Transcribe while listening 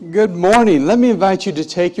Good morning. Let me invite you to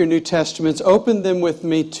take your New Testaments, open them with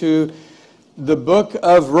me to the book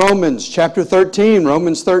of Romans, chapter 13.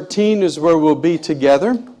 Romans 13 is where we'll be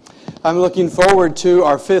together. I'm looking forward to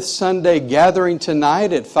our fifth Sunday gathering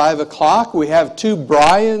tonight at 5 o'clock. We have two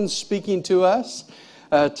Brians speaking to us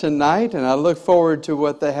tonight, and I look forward to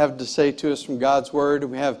what they have to say to us from God's Word.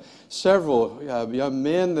 We have several young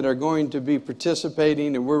men that are going to be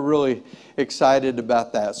participating, and we're really excited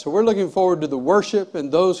about that. So we're looking forward to the worship and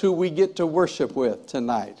those who we get to worship with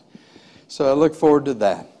tonight. So I look forward to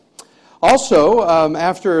that. Also,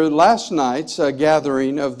 after last night's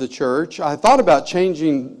gathering of the church, I thought about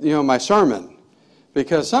changing, my sermon,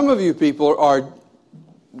 because some of you people are,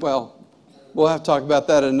 well, we'll have to talk about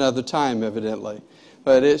that another time, evidently.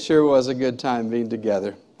 But it sure was a good time being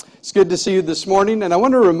together. It's good to see you this morning, and I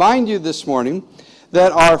want to remind you this morning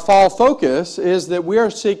that our fall focus is that we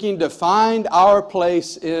are seeking to find our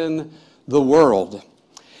place in the world.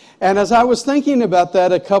 And as I was thinking about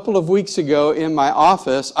that a couple of weeks ago in my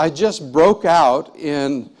office, I just broke out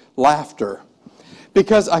in laughter.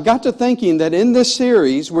 Because I got to thinking that in this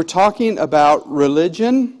series, we're talking about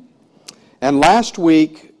religion, and last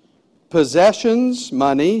week, possessions,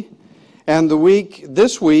 money, and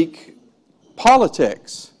this week,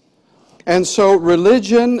 politics. And so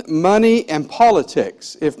religion, money, and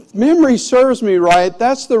politics. If memory serves me right,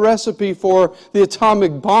 that's the recipe for the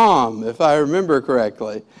atomic bomb, if I remember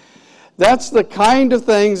correctly. That's the kind of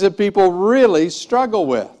things that people really struggle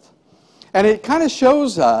with. And it kind of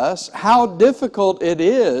shows us how difficult it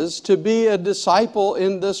is to be a disciple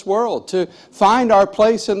in this world, to find our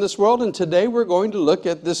place in this world. And today we're going to look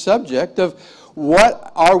at the subject of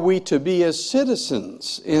what are we to be as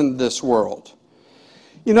citizens in this world.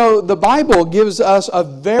 The Bible gives us a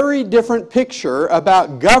very different picture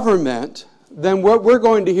about government than what we're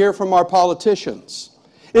going to hear from our politicians.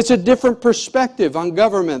 It's a different perspective on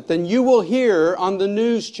government than you will hear on the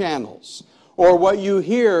news channels or what you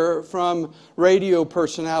hear from radio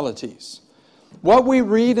personalities. What we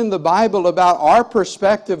read in the Bible about our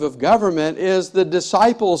perspective of government is the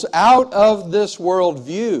disciples out of this world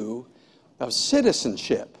view of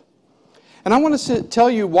citizenship. And I want to tell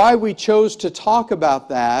you why we chose to talk about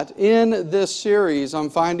that in this series on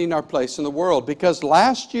finding our place in the world. Because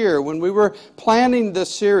last year, when we were planning this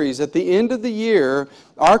series, at the end of the year,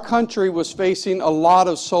 our country was facing a lot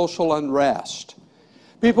of social unrest.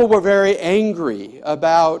 People were very angry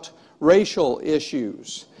about racial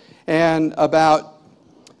issues and about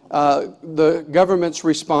the government's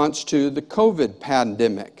response to the COVID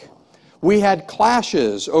pandemic. We had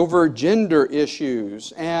clashes over gender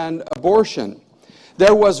issues and abortion.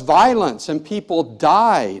 There was violence and people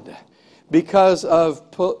died because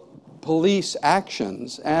of police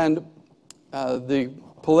actions and the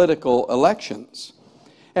political elections.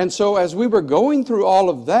 And so as we were going through all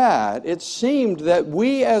of that, it seemed that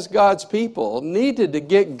we as God's people needed to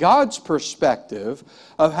get God's perspective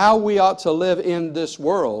of how we ought to live in this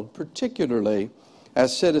world, particularly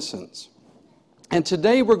as citizens. And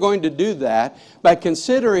today we're going to do that by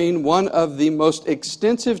considering one of the most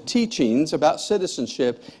extensive teachings about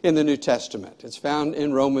citizenship in the New Testament. It's found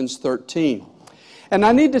in Romans 13. And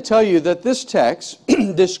I need to tell you that this text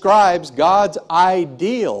describes God's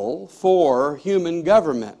ideal for human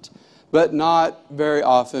government, but not very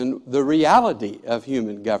often the reality of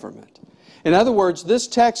human government. In other words, this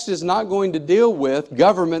text is not going to deal with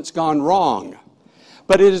governments gone wrong.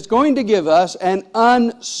 But it is going to give us an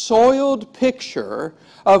unsoiled picture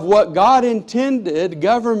of what God intended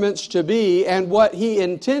governments to be and what He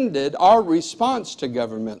intended our response to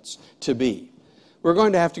governments to be. We're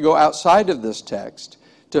going to have to go outside of this text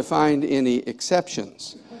to find any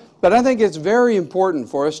exceptions. But I think it's very important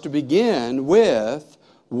for us to begin with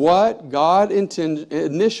what God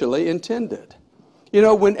initially intended.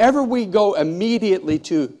 Whenever we go immediately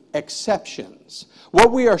to exceptions,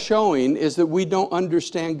 what we are showing is that we don't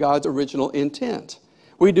understand God's original intent.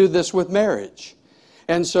 We do this with marriage.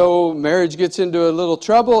 And so marriage gets into a little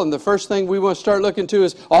trouble, and the first thing we want to start looking to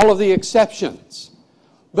is all of the exceptions.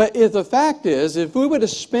 But the fact is, if we would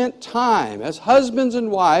have spent time as husbands and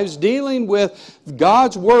wives dealing with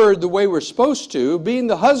God's Word the way we're supposed to, being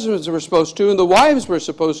the husbands we're supposed to and the wives we're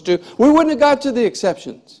supposed to, we wouldn't have got to the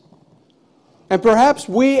exceptions. And perhaps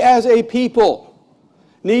we as a people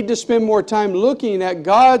need to spend more time looking at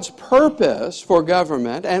God's purpose for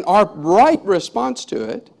government and our right response to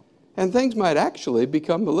it, and things might actually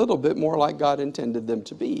become a little bit more like God intended them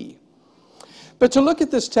to be. But to look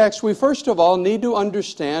at this text, we first of all need to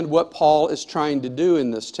understand what Paul is trying to do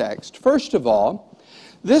in this text. First of all,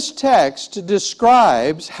 this text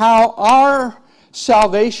describes how our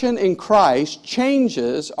salvation in Christ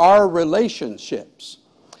changes our relationships.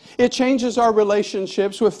 It changes our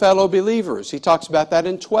relationships with fellow believers. He talks about that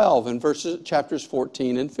in 12 and chapters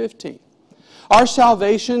 14 and 15. Our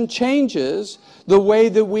salvation changes the way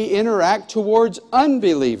that we interact towards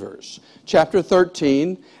unbelievers. Chapter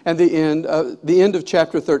 13 and the end of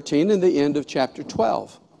chapter 13 and the end of chapter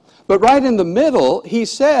 12. But right in the middle, he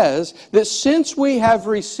says that since we have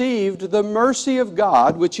received the mercy of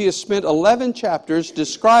God, which he has spent 11 chapters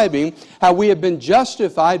describing how we have been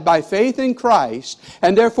justified by faith in Christ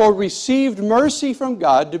and therefore received mercy from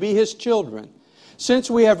God to be his children. Since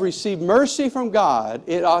we have received mercy from God,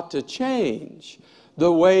 it ought to change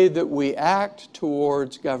the way that we act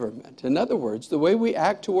towards government. In other words, the way we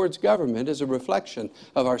act towards government is a reflection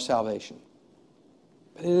of our salvation.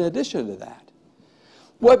 But in addition to that,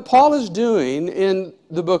 what Paul is doing in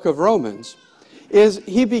the book of Romans is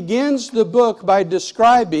he begins the book by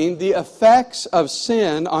describing the effects of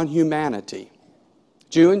sin on humanity,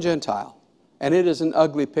 Jew and Gentile, and it is an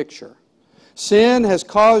ugly picture. Sin has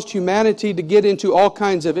caused humanity to get into all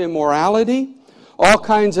kinds of immorality, all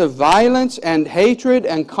kinds of violence and hatred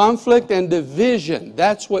and conflict and division.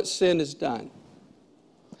 That's what sin has done.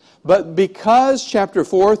 But because chapter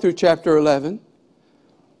 4 through chapter 11,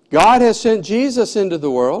 God has sent Jesus into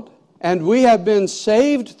the world, and we have been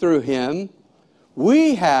saved through him,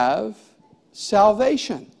 we have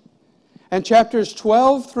salvation. And chapters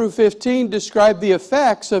 12 through 15 describe the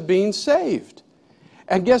effects of being saved.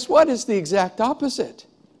 And guess what? It's the exact opposite.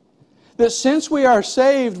 That since we are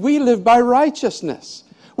saved, we live by righteousness.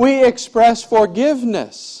 We express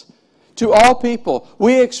forgiveness to all people.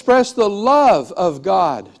 We express the love of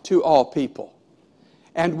God to all people.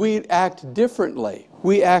 And we act differently.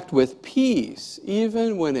 We act with peace,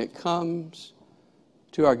 even when it comes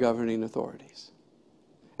to our governing authorities.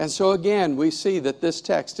 And so again, we see that this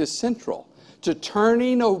text is central to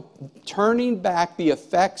turning back the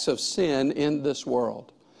effects of sin in this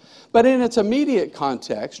world. But in its immediate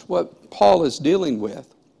context, what Paul is dealing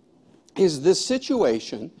with is this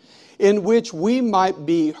situation in which we might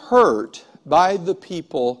be hurt by the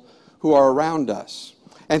people who are around us.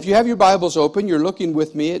 And if you have your Bibles open, you're looking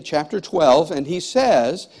with me at chapter 12, and he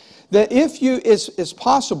says that if you, is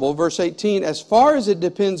possible, verse 18, as far as it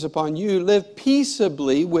depends upon you, live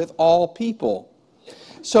peaceably with all people.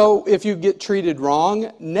 So if you get treated wrong,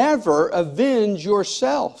 never avenge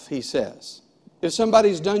yourself, he says. If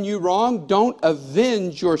somebody's done you wrong, don't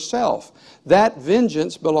avenge yourself. That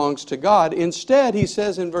vengeance belongs to God. Instead, he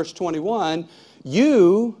says in verse 21,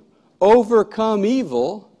 you overcome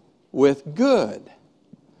evil with good.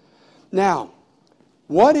 Now,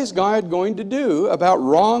 what is God going to do about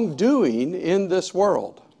wrongdoing in this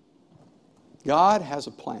world? God has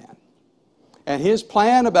a plan. And his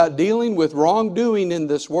plan about dealing with wrongdoing in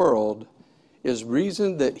this world is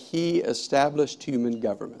reason that he established human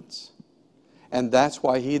governments. And that's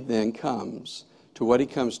why he then comes to what he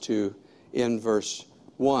comes to in verse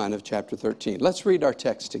 1 of chapter 13. Let's read our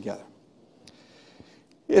text together.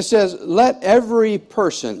 It says, let every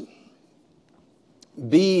person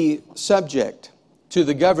be subject to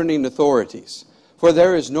the governing authorities, for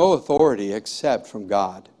there is no authority except from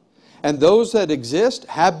God. And those that exist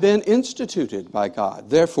have been instituted by God.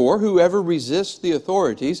 Therefore, whoever resists the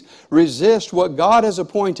authorities resists what God has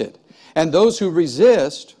appointed, and those who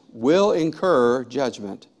resist will incur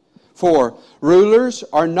judgment. For rulers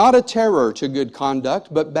are not a terror to good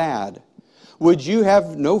conduct, but bad. Would you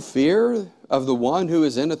have no fear of the one who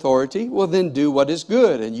is in authority? Well, then do what is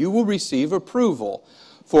good, and you will receive approval.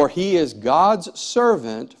 For he is God's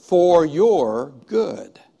servant for your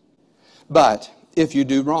good. But if you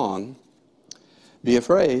do wrong, be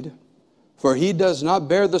afraid, for he does not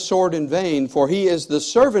bear the sword in vain, for he is the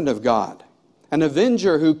servant of God, an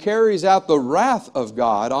avenger who carries out the wrath of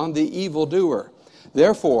God on the evildoer.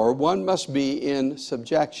 Therefore, one must be in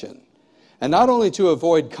subjection, and not only to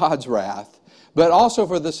avoid God's wrath, but also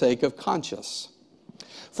for the sake of conscience.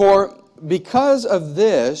 For because of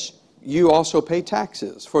this, you also pay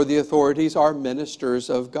taxes, for the authorities are ministers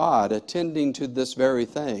of God, attending to this very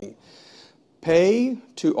thing. Pay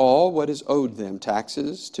to all what is owed them,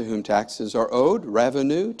 taxes to whom taxes are owed,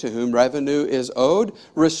 revenue to whom revenue is owed,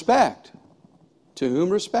 respect to whom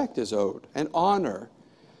respect is owed, and honor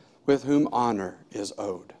with whom honor is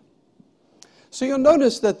owed. So you'll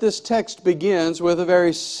notice that this text begins with a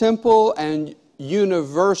very simple and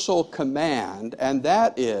universal command, and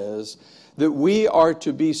that is that we are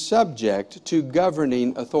to be subject to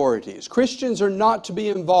governing authorities. Christians are not to be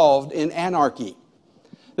involved in anarchy.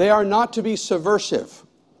 They are not to be subversive.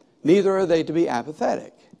 Neither are they to be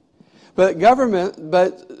apathetic. But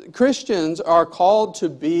Christians are called to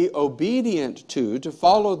be obedient to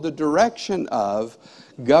follow the direction of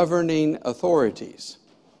governing authorities.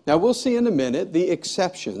 Now, we'll see in a minute the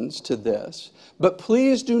exceptions to this, but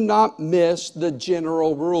please do not miss the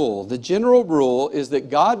general rule. The general rule is that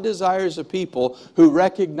God desires a people who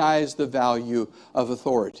recognize the value of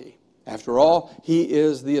authority. After all, He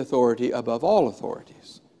is the authority above all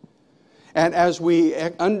authorities. And as we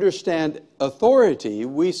understand authority,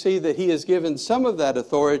 we see that He has given some of that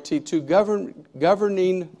authority to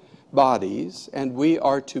governing bodies, and we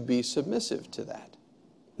are to be submissive to that.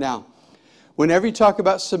 Now, whenever you talk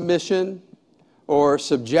about submission or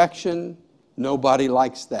subjection, nobody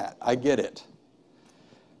likes that. I get it.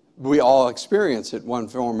 We all experience it one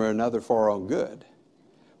form or another for our own good.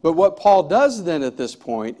 But what Paul does then at this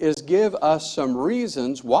point is give us some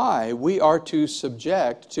reasons why we are to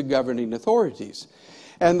subject to governing authorities.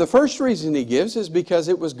 And the first reason he gives is because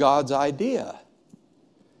it was God's idea.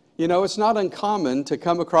 You know, it's not uncommon to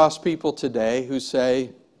come across people today who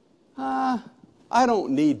say, I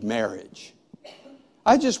don't need marriage.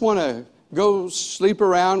 I just want to go sleep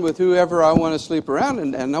around with whoever I want to sleep around,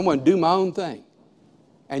 and I want to do my own thing.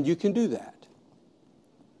 And you can do that.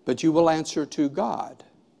 But you will answer to God.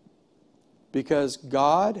 Because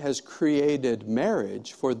God has created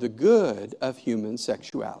marriage for the good of human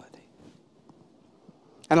sexuality.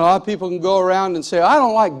 And a lot of people can go around and say, I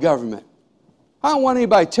don't like government. I don't want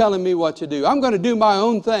anybody telling me what to do. I'm going to do my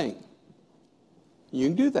own thing. You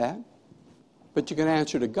can do that, but you can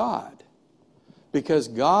answer to God. Because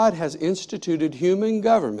God has instituted human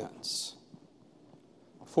governments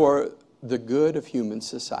for the good of human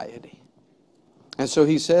society. And so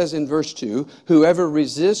he says in verse 2, whoever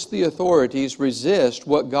resists the authorities resists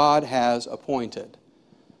what God has appointed.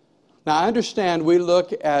 Now I understand we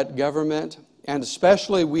look at government, and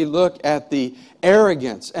especially we look at the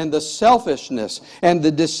arrogance and the selfishness and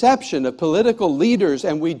the deception of political leaders,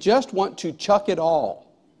 and we just want to chuck it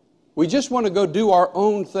all. We just want to go do our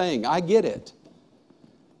own thing. I get it.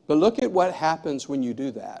 But look at what happens when you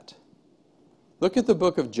do that. Look at the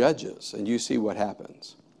book of Judges and you see what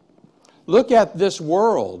happens. Look at this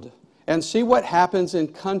world and see what happens in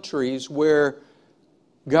countries where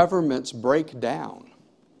governments break down.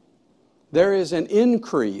 There is an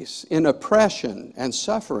increase in oppression and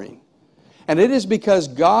suffering. And it is because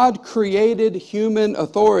God created human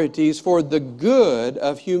authorities for the good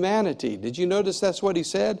of humanity. Did you notice that's what he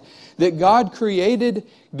said? That God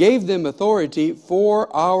gave them authority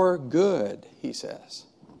for our good, he says.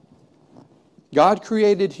 God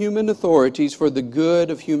created human authorities for the good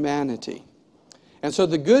of humanity. And so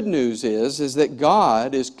the good news is that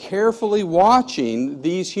God is carefully watching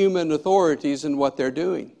these human authorities and what they're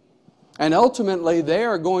doing. And ultimately, they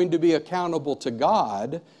are going to be accountable to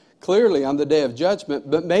God, clearly on the day of judgment,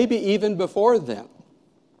 but maybe even before then.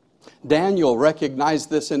 Daniel recognized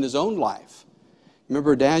this in his own life.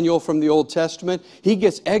 Remember Daniel from the Old Testament? He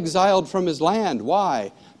gets exiled from his land.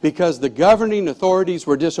 Why? Because the governing authorities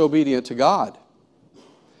were disobedient to God.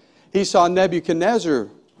 He saw Nebuchadnezzar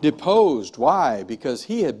deposed. Why? Because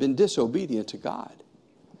he had been disobedient to God.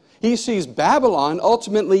 He sees Babylon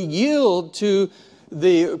ultimately yield to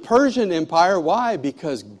the Persian Empire. Why?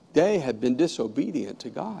 Because they had been disobedient to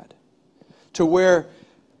God. To where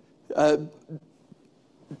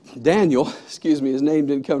Daniel, his name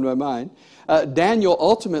didn't come to my mind, Daniel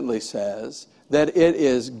ultimately says that it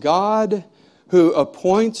is God who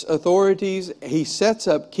appoints authorities, he sets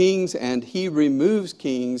up kings, and he removes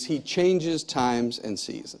kings. He changes times and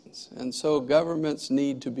seasons. And so governments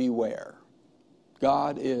need to beware.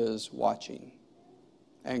 God is watching,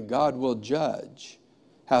 and God will judge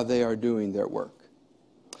how they are doing their work.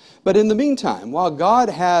 But in the meantime, while God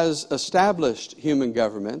has established human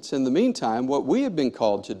governments, in the meantime, what we have been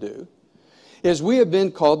called to do is we have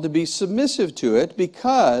been called to be submissive to it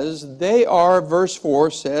because they are, verse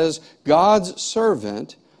 4 says, God's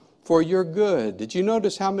servant for your good. Did you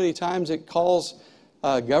notice how many times it calls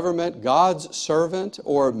government God's servant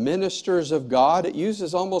or ministers of God? It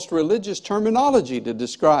uses almost religious terminology to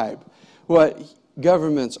describe what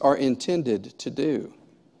governments are intended to do.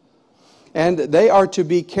 And they are to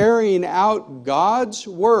be carrying out God's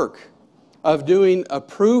work of doing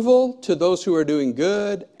approval to those who are doing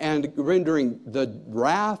good and rendering the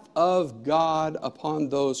wrath of God upon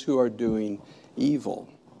those who are doing evil.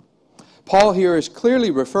 Paul here is clearly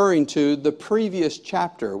referring to the previous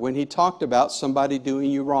chapter when he talked about somebody doing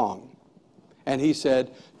you wrong. And he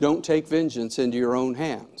said, don't take vengeance into your own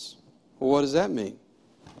hands. Well, what does that mean?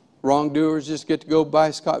 Wrongdoers just get to go by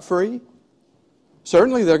scot-free?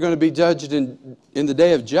 Certainly they're going to be judged in the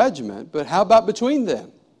day of judgment, but how about between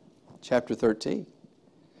them? Chapter 13.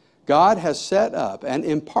 God has set up an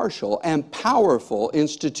impartial and powerful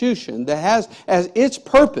institution that has as its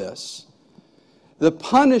purpose the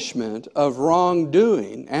punishment of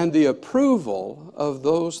wrongdoing and the approval of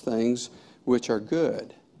those things which are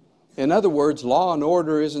good. In other words, law and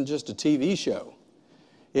order isn't just a TV show.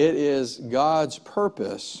 It is God's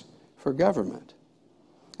purpose for government.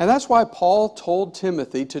 And that's why Paul told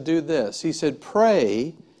Timothy to do this. He said,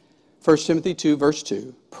 pray, 1 Timothy 2, verse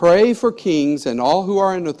 2, pray for kings and all who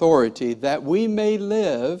are in authority, that we may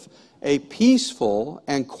live a peaceful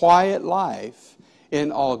and quiet life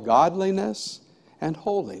in all godliness and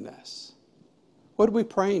holiness. What are we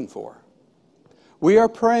praying for? We are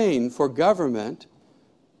praying for government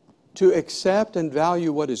to accept and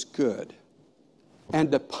value what is good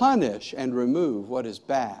and to punish and remove what is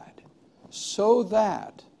bad, so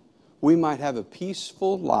that we might have a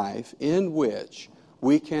peaceful life in which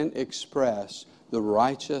we can express the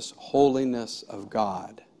righteous holiness of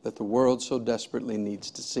God that the world so desperately needs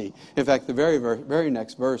to see. In fact, the very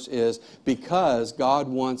next verse is, because God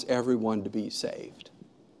wants everyone to be saved.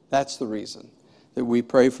 That's the reason that we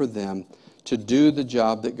pray for them to do the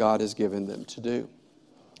job that God has given them to do.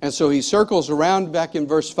 And so he circles around back in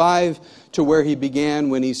verse 5 to where he began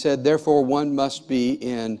when he said, therefore one must be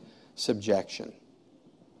in subjection.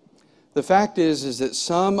 The fact is that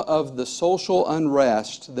some of the social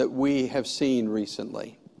unrest that we have seen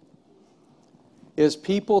recently is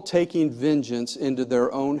people taking vengeance into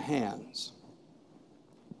their own hands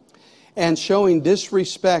and showing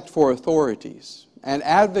disrespect for authorities and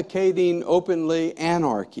advocating openly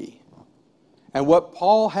anarchy. And what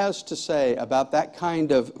Paul has to say about that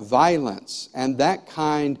kind of violence and that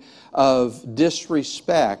kind of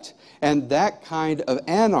disrespect and that kind of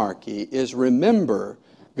anarchy is, remember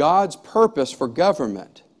God's purpose for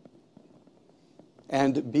government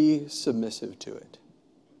and be submissive to it.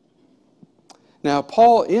 Now,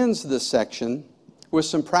 Paul ends this section with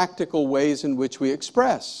some practical ways in which we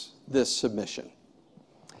express this submission.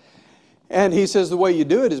 And he says the way you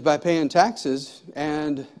do it is by paying taxes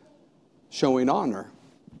and showing honor.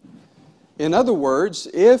 In other words,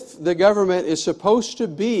 if the government is supposed to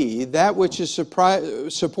be that which is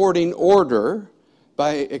supporting order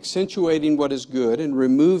by accentuating what is good and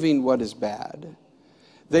removing what is bad,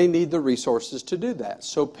 they need the resources to do that.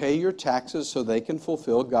 So pay your taxes so they can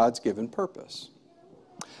fulfill God's given purpose.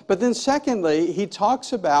 But then secondly, he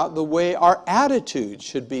talks about the way our attitude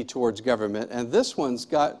should be towards government, and this one's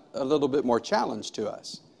got a little bit more challenge to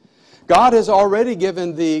us. God has already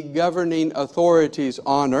given the governing authorities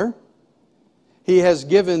honor. He has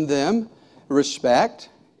given them respect,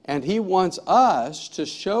 and He wants us to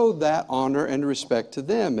show that honor and respect to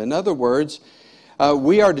them. In other words,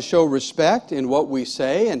 we are to show respect in what we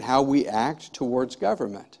say and how we act towards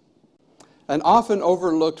government. An often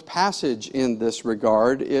overlooked passage in this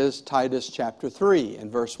regard is Titus chapter 3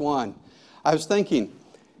 and verse 1. I was thinking,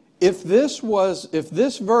 if this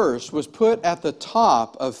verse was put at the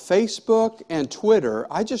top of Facebook and Twitter,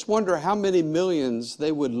 I just wonder how many millions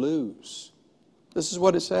they would lose. This is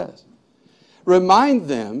what it says. Remind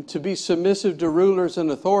them to be submissive to rulers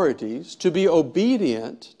and authorities, to be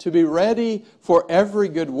obedient, to be ready for every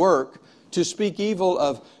good work, to speak evil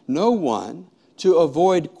of no one, to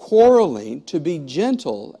avoid quarreling, to be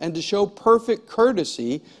gentle, and to show perfect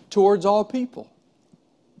courtesy towards all people.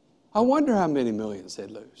 I wonder how many millions they'd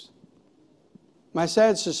lose. My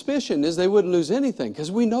sad suspicion is they wouldn't lose anything,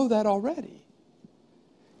 because we know that already.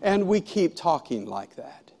 And we keep talking like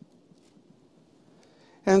that.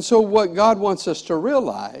 And so what God wants us to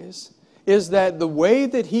realize is that the way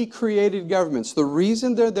that He created governments, the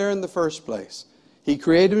reason they're there in the first place, He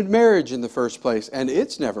created marriage in the first place, and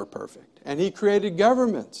it's never perfect. And He created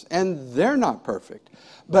governments, and they're not perfect.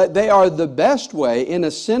 But they are the best way in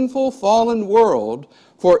a sinful, fallen world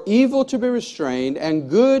for evil to be restrained and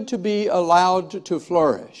good to be allowed to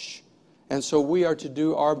flourish. And so we are to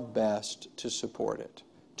do our best to support it,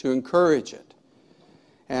 to encourage it,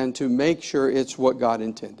 and to make sure it's what God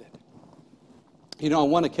intended. You know,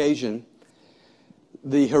 on one occasion,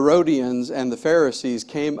 the Herodians and the Pharisees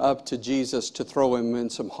came up to Jesus to throw Him in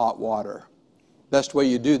some hot water. Best way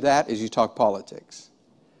you do that is you talk politics.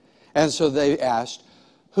 And so they asked,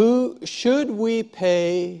 "Who should we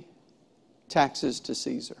pay taxes to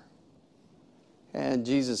Caesar?" And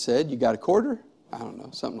Jesus said, "You got a quarter?" I don't know,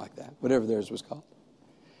 something like that, whatever theirs was called.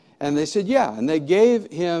 And they said, "Yeah." And they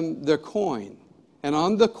gave Him their coin. And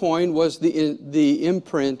on the coin was the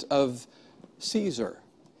imprint of Caesar.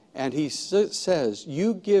 And He says,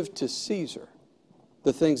 "You give to Caesar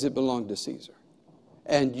the things that belong to Caesar.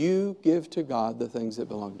 And you give to God the things that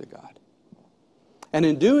belong to God." And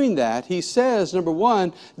in doing that, He says, number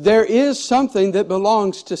one, there is something that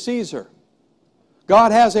belongs to Caesar.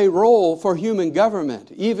 God has a role for human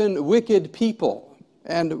government, even wicked people.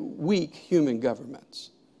 and weak human governments.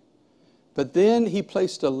 But then he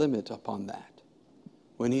placed a limit upon that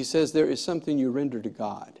when he says there is something you render to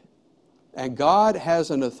God. And God has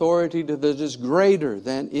an authority that is greater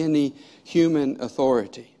than any human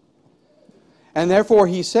authority. And therefore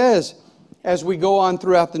he says, as we go on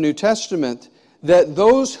throughout the New Testament, that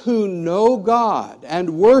those who know God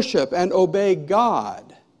and worship and obey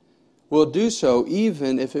God will do so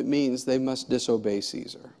even if it means they must disobey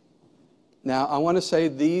Caesar. Now, I want to say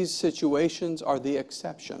these situations are the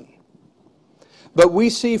exception. But we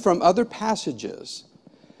see from other passages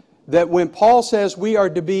that when Paul says we are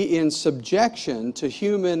to be in subjection to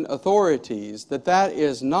human authorities, that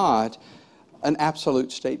is not an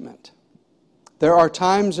absolute statement. There are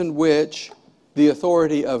times in which the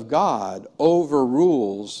authority of God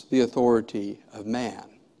overrules the authority of man.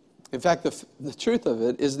 In fact, the truth of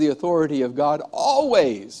it is the authority of God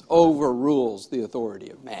always overrules the authority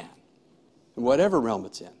of man, in whatever realm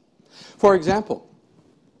it's in. For example,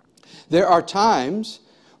 there are times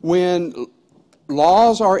when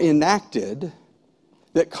laws are enacted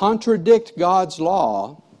that contradict God's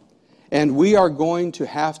law, and we are going to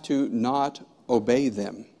have to not obey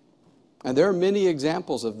them. And there are many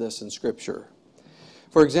examples of this in Scripture.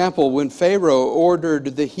 For example, when Pharaoh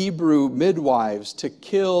ordered the Hebrew midwives to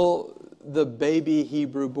kill the baby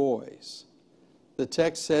Hebrew boys, the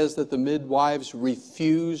text says that the midwives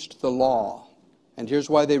refused the law. And here's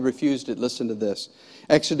why they refused it. Listen to this.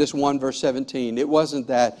 Exodus 1 verse 17. It wasn't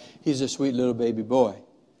that he's a sweet little baby boy,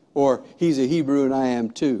 or he's a Hebrew and I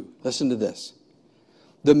am too. Listen to this.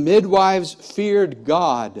 The midwives feared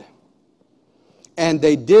God, and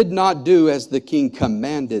they did not do as the king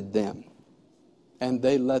commanded them. And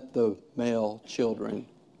they let the male children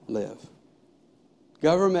live.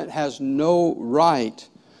 Government has no right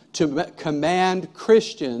to command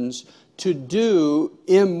Christians to do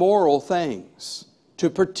immoral things,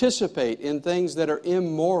 to participate in things that are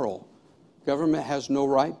immoral. Government has no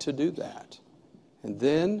right to do that. And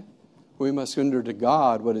then we must render to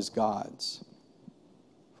God what is God's,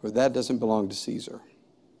 for that doesn't belong to Caesar.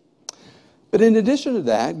 But in addition to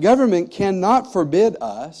that, government cannot forbid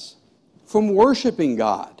us from worshiping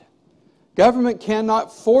God. Government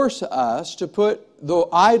cannot force us to put the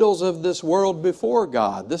idols of this world before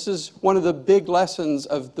God. This is one of the big lessons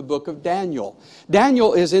of the book of Daniel.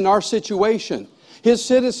 Daniel is in our situation. His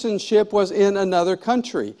citizenship was in another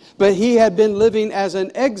country, but he had been living as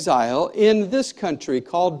an exile in this country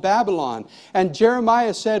called Babylon. And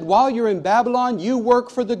Jeremiah said, while you're in Babylon, you work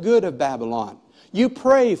for the good of Babylon. You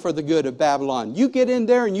pray for the good of Babylon. You get in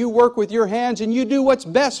there and you work with your hands and you do what's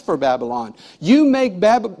best for Babylon. You make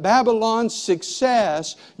Babylon's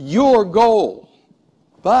success your goal.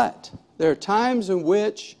 But there are times in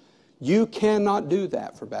which you cannot do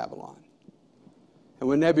that for Babylon. And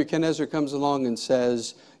when Nebuchadnezzar comes along and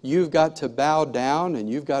says, you've got to bow down and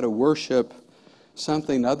you've got to worship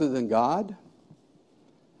something other than God,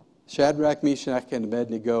 Shadrach, Meshach, and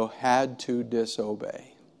Abednego had to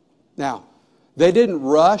disobey. Now, they didn't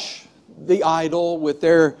rush the idol with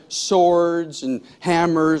their swords and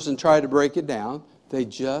hammers and try to break it down. They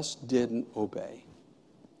just didn't obey.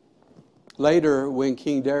 Later, when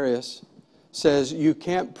King Darius says, you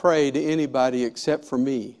can't pray to anybody except for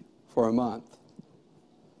me for a month,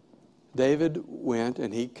 David went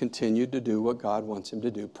and he continued to do what God wants him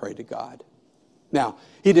to do, pray to God. Now,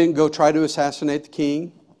 he didn't go try to assassinate the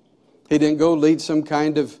king. He didn't go lead some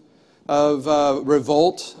kind of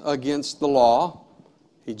revolt against the law.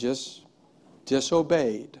 He just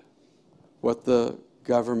disobeyed what the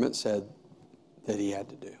government said that he had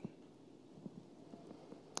to do.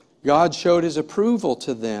 God showed his approval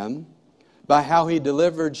to them by how he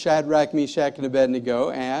delivered Shadrach, Meshach, and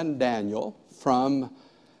Abednego and Daniel from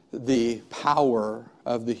the power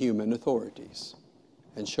of the human authorities,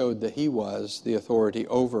 and showed that he was the authority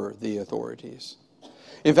over the authorities.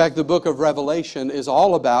 In fact, the book of Revelation is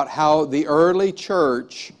all about how the early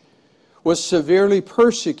church was severely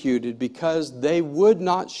persecuted because they would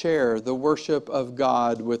not share the worship of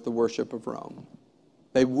God with the worship of Rome.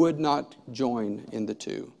 They would not join in the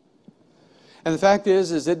two. And the fact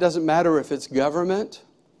is it doesn't matter if it's government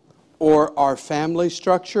or our family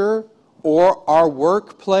structure or our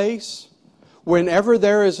workplace. Whenever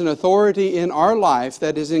there is an authority in our life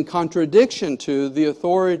that is in contradiction to the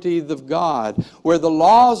authority of God, where the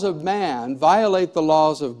laws of man violate the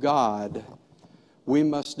laws of God, we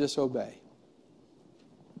must disobey.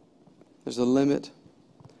 There's a limit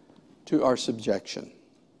to our subjection.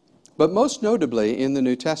 But most notably in the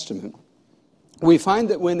New Testament, we find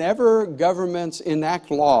that whenever governments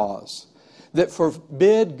enact laws that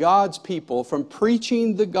forbid God's people from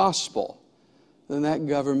preaching the gospel, then that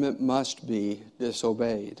government must be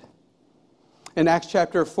disobeyed. In Acts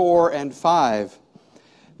chapter 4 and 5,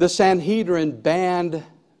 the Sanhedrin banned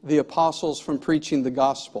the apostles from preaching the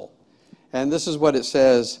gospel. And this is what it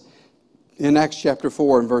says in Acts chapter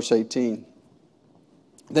 4 and verse 18.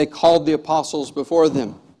 They called the apostles before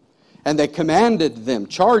them, and they commanded them,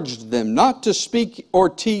 charged them not to speak or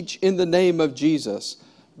teach in the name of Jesus.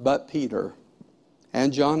 But Peter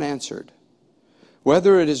and John answered,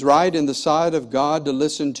 whether it is right in the sight of God to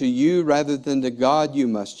listen to you rather than to God, you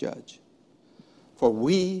must judge. For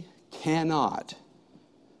we cannot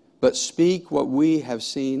but speak what we have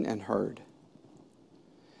seen and heard.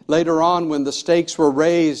 Later on, when the stakes were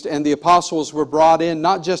raised and the apostles were brought in,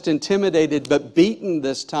 not just intimidated, but beaten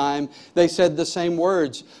this time, they said the same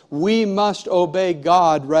words, we must obey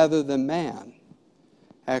God rather than man.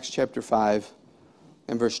 Acts chapter 5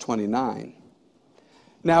 and verse 29.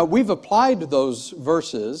 Now, we've applied those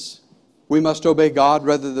verses, we must obey God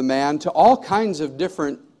rather than man, to all kinds of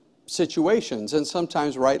different situations, and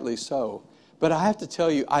sometimes rightly so. But I have to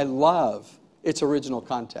tell you, I love its original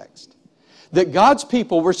context. That God's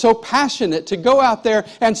people were so passionate to go out there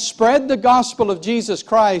and spread the gospel of Jesus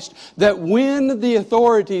Christ that when the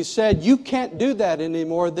authorities said, you can't do that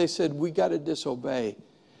anymore, they said, we got to disobey.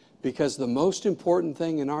 Because the most important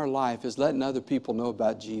thing in our life is letting other people know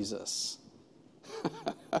about Jesus.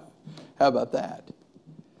 How about that?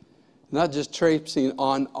 Not just traipsing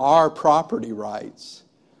on our property rights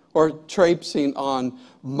or traipsing on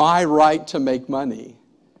my right to make money,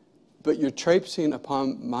 but you're traipsing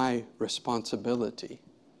upon my responsibility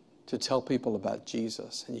to tell people about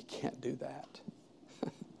Jesus, and you can't do that.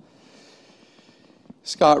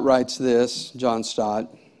 Scott writes this, John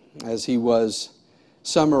Stott, as he was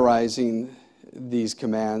summarizing these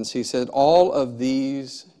commands. He said, all of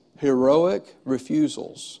these heroic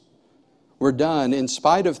refusals were done in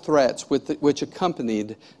spite of threats which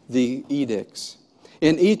accompanied the edicts.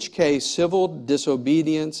 In each case, civil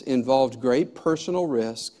disobedience involved great personal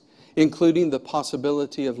risk, including the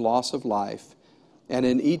possibility of loss of life. And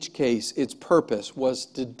in each case, its purpose was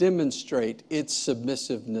to demonstrate its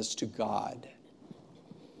submissiveness to God,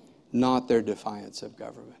 not their defiance of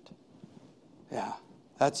government. Yeah,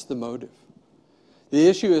 that's the motive. The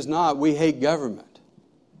issue is not we hate government.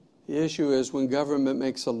 The issue is when government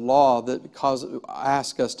makes a law that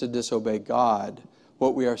asks us to disobey God,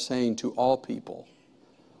 what we are saying to all people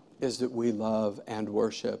is that we love and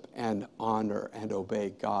worship and honor and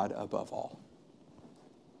obey God above all.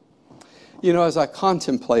 You know, as I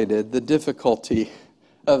contemplated the difficulty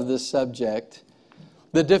of this subject,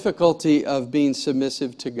 the difficulty of being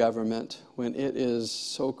submissive to government when it is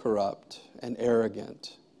so corrupt and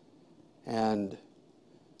arrogant and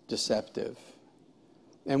deceptive,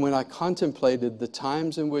 and when I contemplated the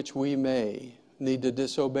times in which we may need to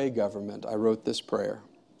disobey government, I wrote this prayer.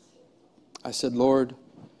 I said, Lord,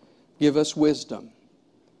 give us wisdom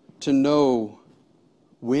to know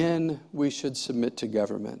when we should submit to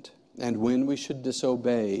government and when we should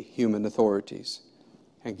disobey human authorities.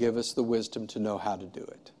 And give us the wisdom to know how to do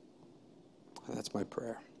it. And that's my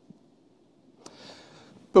prayer.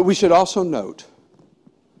 But we should also note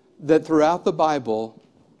that throughout the Bible,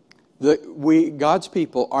 God's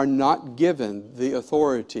people are not given the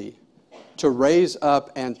authority to raise up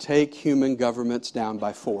and take human governments down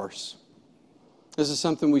by force. This is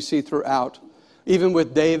something we see throughout, even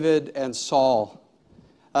with David and Saul.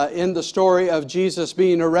 In the story of Jesus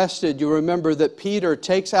being arrested, you remember that Peter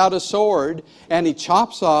takes out a sword and he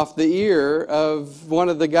chops off the ear of one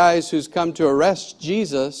of the guys who's come to arrest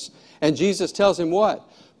Jesus. And Jesus tells him what?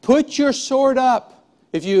 Put your sword up.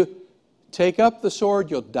 If you take up the sword,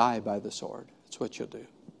 you'll die by the sword. That's what you'll do.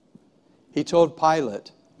 He told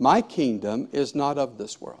Pilate, my kingdom is not of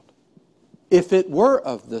this world. If it were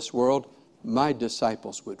of this world, my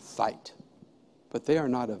disciples would fight. But they are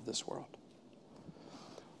not of this world.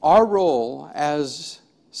 Our role as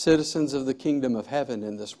citizens of the kingdom of heaven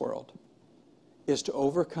in this world is to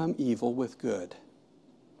overcome evil with good.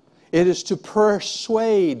 It is to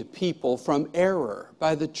persuade people from error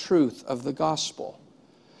by the truth of the gospel.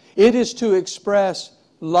 It is to express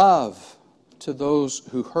love to those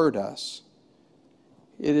who hurt us.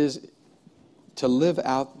 It is to live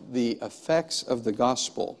out the effects of the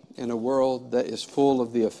gospel in a world that is full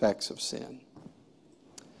of the effects of sin.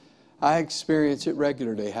 I experience it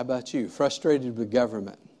regularly. How about you? Frustrated with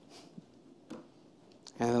government.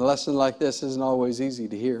 And a lesson like this isn't always easy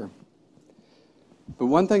to hear. But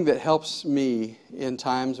one thing that helps me in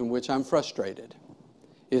times in which I'm frustrated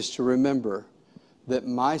is to remember that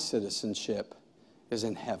my citizenship is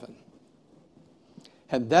in heaven.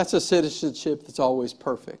 And that's a citizenship that's always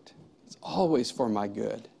perfect. It's always for my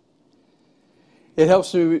good. It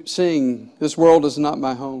helps me sing, "This world is not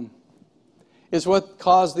my home." It's what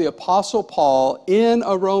caused the Apostle Paul in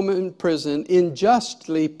a Roman prison,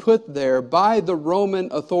 unjustly put there by the Roman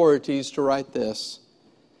authorities, to write this.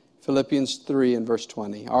 Philippians 3 and verse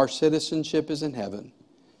 20. "Our citizenship is in heaven,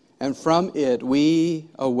 and from it we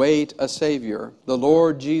await a Savior, the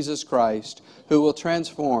Lord Jesus Christ, who will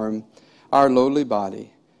transform our lowly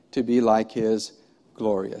body to be like His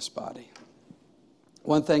glorious body."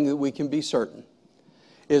 One thing that we can be certain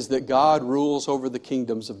is that God rules over the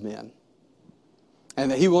kingdoms of men, and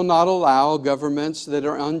that He will not allow governments that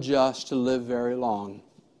are unjust to live very long.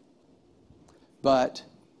 But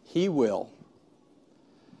He will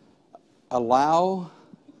allow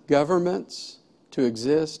governments to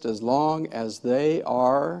exist as long as they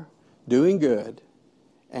are doing good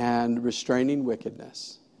and restraining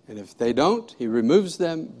wickedness. And if they don't, He removes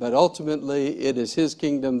them, but ultimately it is His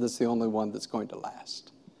kingdom that's the only one that's going to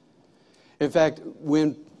last. In fact,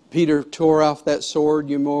 when Peter tore off that sword,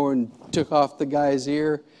 and took off the guy's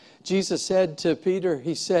ear, Jesus said to Peter,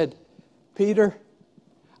 He said, "Peter,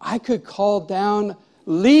 I could call down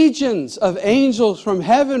legions of angels from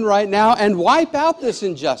heaven right now and wipe out this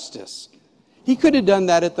injustice." He could have done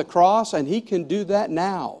that at the cross, and He can do that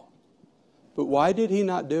now. But why did He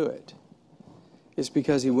not do it? It's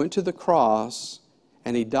because He went to the cross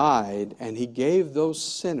and He died, and He gave those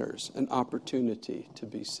sinners an opportunity to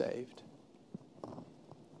be saved.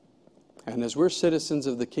 And as we're citizens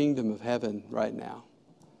of the kingdom of heaven right now,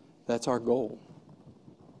 that's our goal.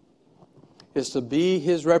 Is to be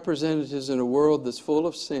His representatives in a world that's full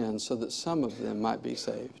of sin, so that some of them might be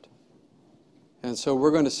saved. And so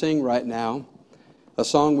we're going to sing right now a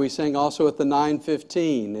song we sing also at the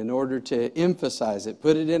 9:15 in order to emphasize it,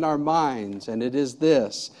 put it in our minds, and it is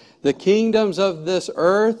this: "The kingdoms of this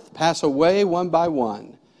earth pass away one by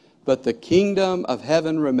one, but the kingdom of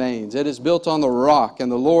heaven remains. It is built on the rock,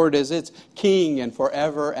 and the Lord is its king, and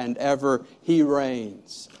forever and ever He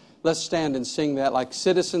reigns." Let's stand and sing that like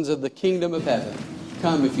citizens of the kingdom of heaven.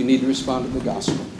 Come if you need to respond to the gospel.